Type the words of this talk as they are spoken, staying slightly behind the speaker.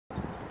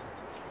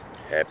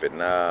Happy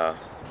now,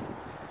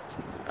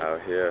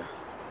 out here,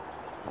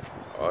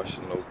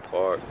 Arsenal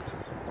Park,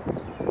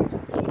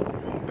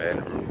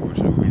 Baton Rouge,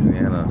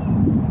 Louisiana,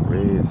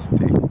 red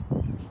state,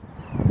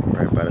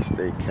 right by the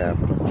state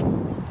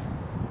capitol.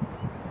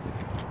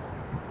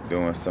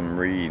 Doing some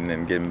reading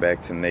and getting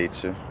back to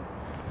nature.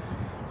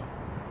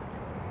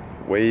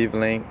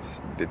 Wavelengths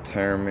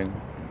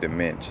determine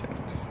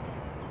dimensions.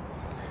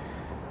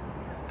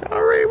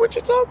 Alright, what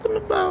you talking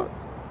about?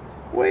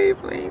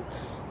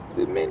 Wavelengths,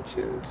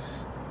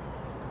 dimensions.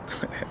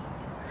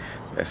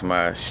 That's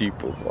my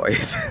sheeple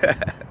voice.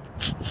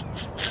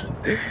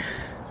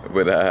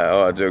 But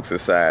all jokes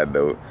aside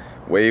though,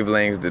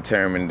 wavelengths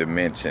determine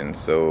dimensions.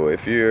 So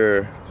if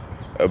you're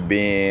a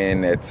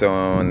being that's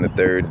on the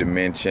third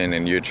dimension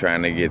and you're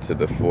trying to get to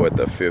the fourth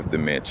or fifth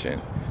dimension,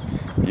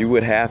 you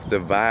would have to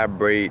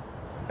vibrate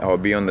or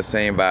be on the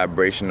same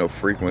vibrational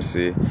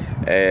frequency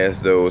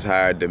as those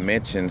higher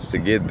dimensions to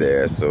get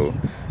there. So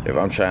if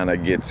I'm trying to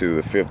get to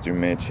the fifth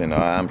dimension, or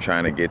I'm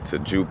trying to get to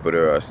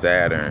Jupiter or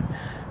Saturn,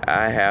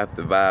 I have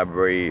to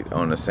vibrate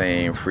on the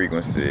same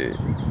frequency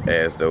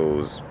as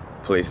those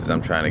places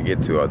I'm trying to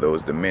get to, or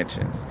those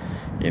dimensions.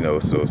 You know,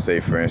 so say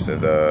for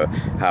instance,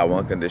 how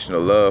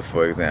unconditional love,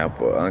 for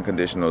example,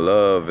 unconditional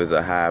love is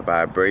a high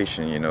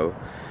vibration, you know.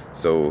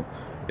 So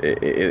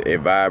it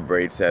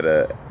vibrates at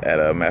a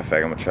matter of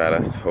fact, I'm gonna try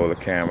to hold the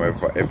camera.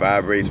 It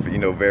vibrates, you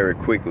know, very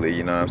quickly,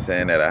 you know what I'm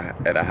saying, at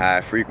a high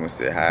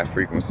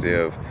frequency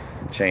of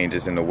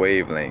changes in the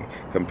wavelength,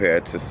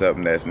 compared to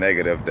something that's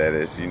negative, that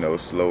is, you know,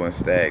 slow and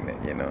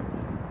stagnant, you know.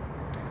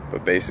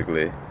 But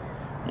basically,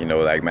 you know,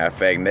 like matter of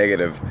fact,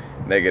 negative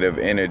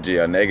energy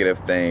or negative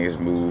things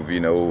move, you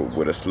know,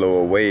 with a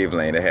slower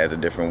wavelength. It has a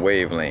different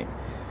wavelength,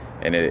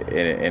 and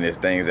it's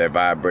things that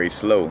vibrate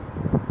slow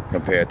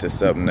compared to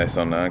something that's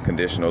on the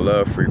unconditional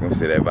love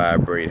frequency that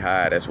vibrate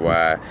high. That's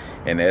why,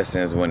 in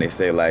essence, when they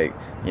say, like,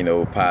 you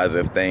know,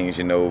 positive things,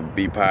 you know,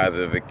 be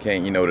positive, it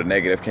can't, you know, the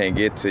negative can't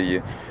get to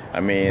you.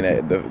 I mean,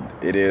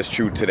 it is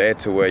true to that,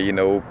 to where, you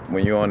know,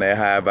 when you're on that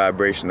high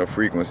vibrational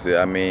frequency,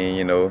 I mean,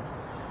 you know,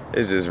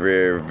 it's just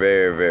very,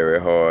 very,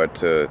 very hard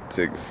for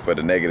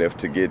the negative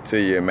to get to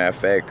you. Matter of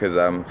fact, because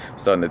I'm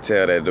starting to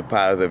tell that the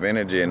positive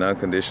energy and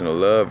unconditional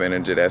love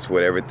energy, that's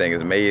what everything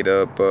is made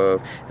up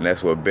of, and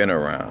that's what been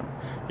around.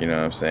 You know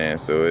what I'm saying?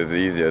 So it's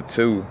easier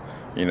to,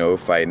 you know,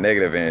 fight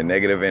negative energy.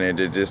 Negative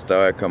energy just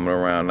started coming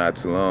around not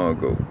too long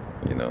ago.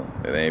 You know,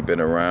 it ain't been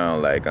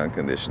around like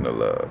unconditional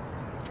love.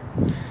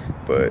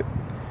 But,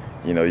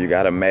 you know, you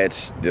gotta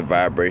match the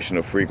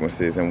vibrational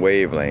frequencies and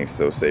wavelengths.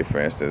 So say for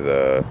instance,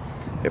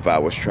 if I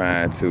was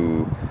trying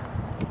to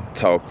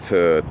talk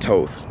to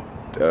Thoth,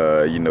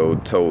 you know,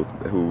 Thoth,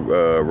 who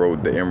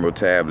wrote the Emerald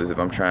Tablets, if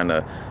I'm trying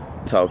to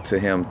talk to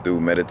him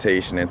through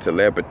meditation and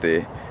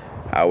telepathy,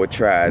 I would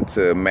try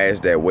to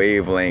match that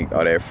wavelength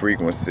or that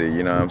frequency,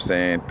 you know what I'm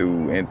saying,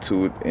 through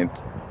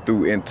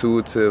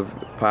intuitive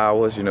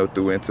powers, you know,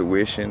 through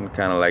intuition,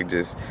 kind of like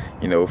just,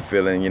 you know,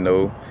 feeling, you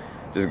know,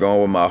 just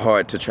going with my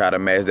heart to try to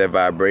match that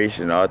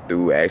vibration, or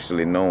through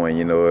actually knowing,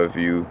 you know, if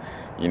you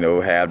know,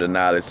 have the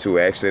knowledge to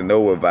actually know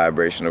what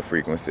vibrational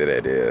frequency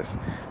that is.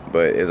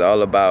 But it's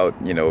all about,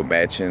 you know,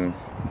 matching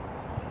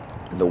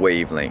the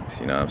wavelengths,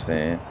 you know what I'm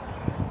saying?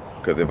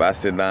 Because if I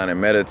sit down and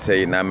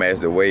meditate and I match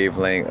the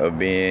wavelength of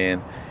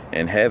being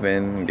in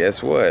heaven,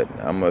 guess what?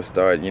 I'm going to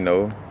start, you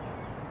know,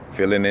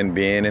 feeling and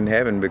being in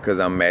heaven, because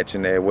I'm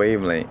matching that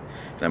wavelength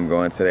and I'm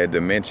going to that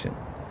dimension.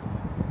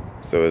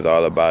 So it's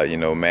all about, you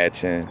know,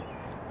 matching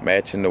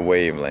the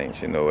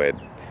wavelengths, you know, at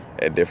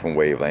different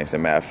wavelengths. As a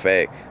matter of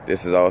fact,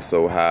 this is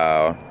also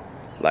how,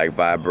 like,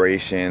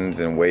 vibrations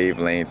and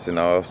wavelengths, and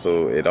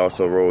it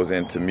also rolls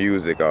into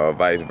music, or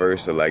vice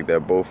versa. Like, they're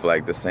both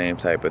like the same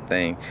type of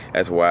thing.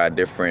 That's why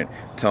different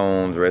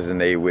tones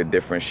resonate with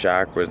different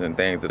chakras and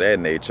things of that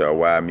nature, or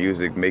why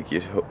music make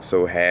you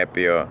so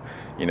happy, or,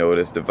 you know,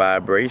 it's the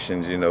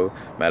vibrations, you know.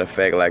 Matter of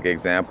fact, like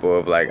example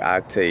of like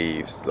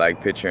octaves,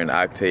 like picturing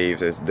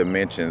octaves as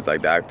dimensions,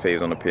 like the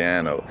octaves on the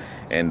piano,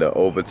 and the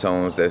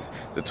overtones, that's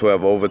the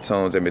 12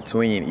 overtones in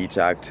between each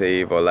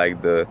octave, or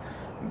like the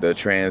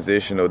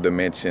transitional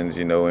dimensions,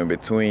 you know, in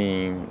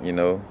between, you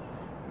know,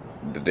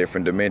 the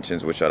different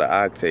dimensions, which are the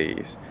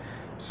octaves.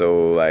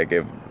 So like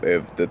if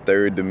the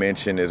third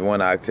dimension is one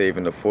octave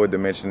and the fourth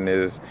dimension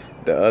is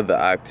the other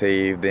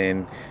octave,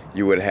 then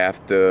you would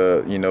have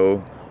to, you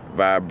know,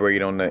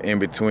 vibrate on the in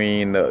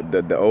between,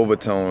 the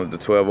overtones, the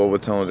 12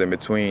 overtones in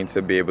between,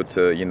 to be able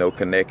to, you know,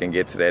 connect and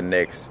get to that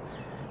next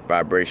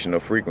vibrational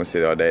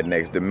frequency, or that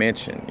next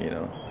dimension, you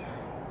know.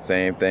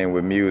 Same thing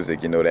with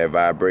music, you know, that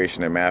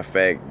vibration. As a matter of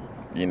fact,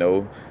 you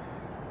know,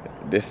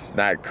 this is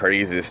not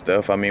crazy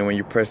stuff. I mean, when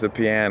you press the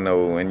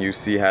piano and you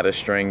see how the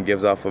string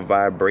gives off a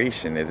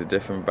vibration, there's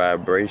different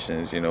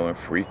vibrations, you know, and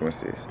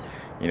frequencies,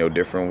 you know,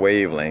 different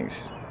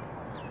wavelengths,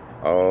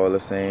 all the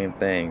same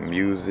thing.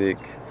 Music,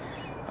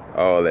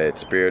 all that,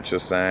 spiritual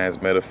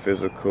science,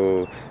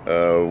 metaphysical,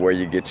 where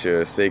you get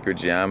your sacred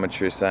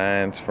geometry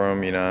science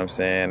from, you know what I'm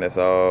saying? That's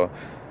all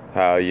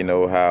how, you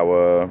know,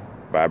 how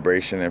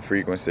vibration and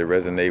frequency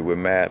resonate with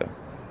matter.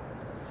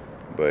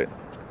 But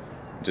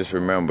just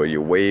remember,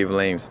 your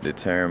wavelengths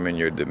determine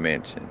your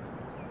dimension.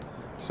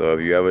 So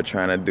if you ever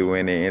trying to do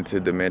any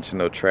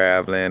interdimensional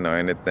traveling or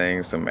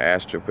anything, some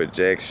astral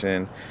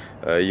projection,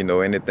 you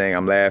know, anything,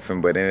 I'm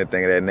laughing, but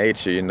anything of that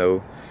nature, you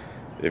know,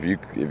 if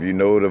you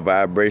know the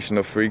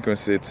vibrational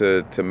frequency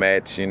to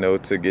match, you know,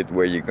 to get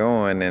where you're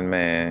going, then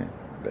man,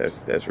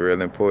 that's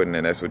real important,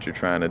 and that's what you're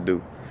trying to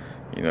do.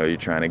 You know, you're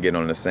trying to get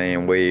on the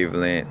same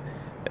wavelength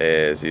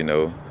as, you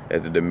know,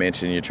 as the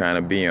dimension you're trying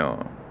to be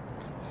on.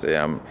 Say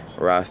I'm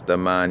Rasta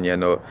man, you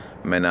know,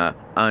 man, a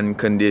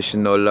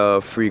unconditional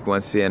love,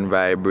 frequency and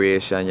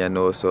vibration, you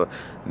know, so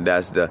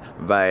that's the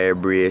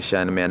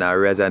vibration, man, I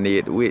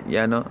resonate with,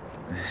 you know.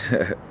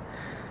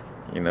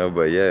 You know,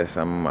 but yes,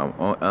 I'm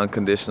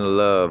unconditional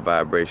love,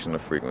 vibrational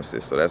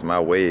frequency, so that's my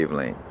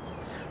wavelength.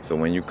 So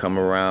when you come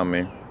around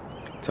me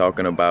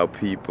talking about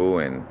people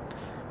and,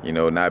 you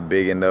know, not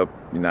bigging up,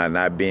 you know,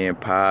 not being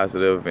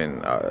positive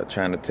and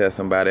trying to tear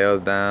somebody else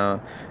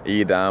down,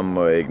 either I'm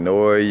going to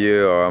ignore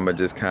you or I'm going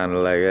to just kind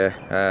of like,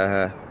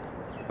 I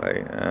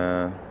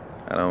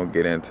don't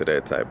get into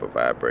that type of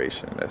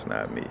vibration. That's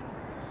not me.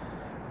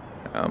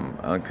 I'm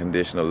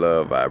unconditional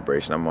love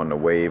vibration. I'm on the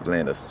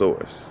wavelength of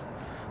source,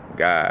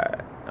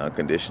 God,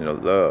 unconditional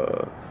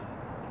love.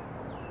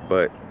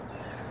 But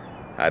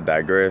I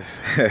digress.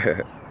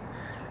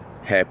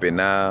 Happy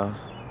now.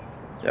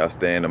 Y'all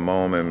stay in the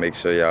moment. Make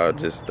sure y'all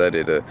just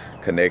study the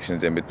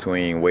connections in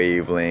between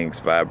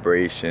wavelengths,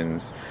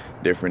 vibrations,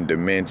 different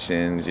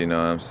dimensions. You know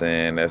what I'm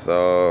saying? That's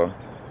all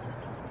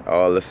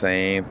the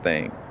same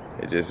thing.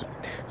 It just,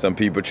 some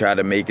people try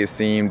to make it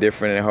seem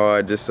different and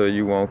hard just so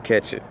you won't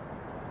catch it.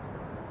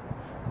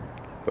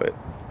 But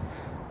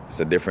it's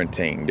a different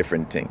thing.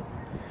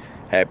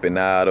 Happy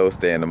now though.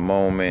 Stay in the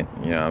moment.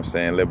 You know what I'm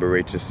saying?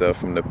 Liberate yourself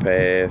from the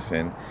past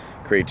and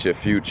create your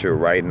future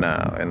right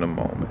now in the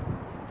moment.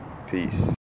 Peace.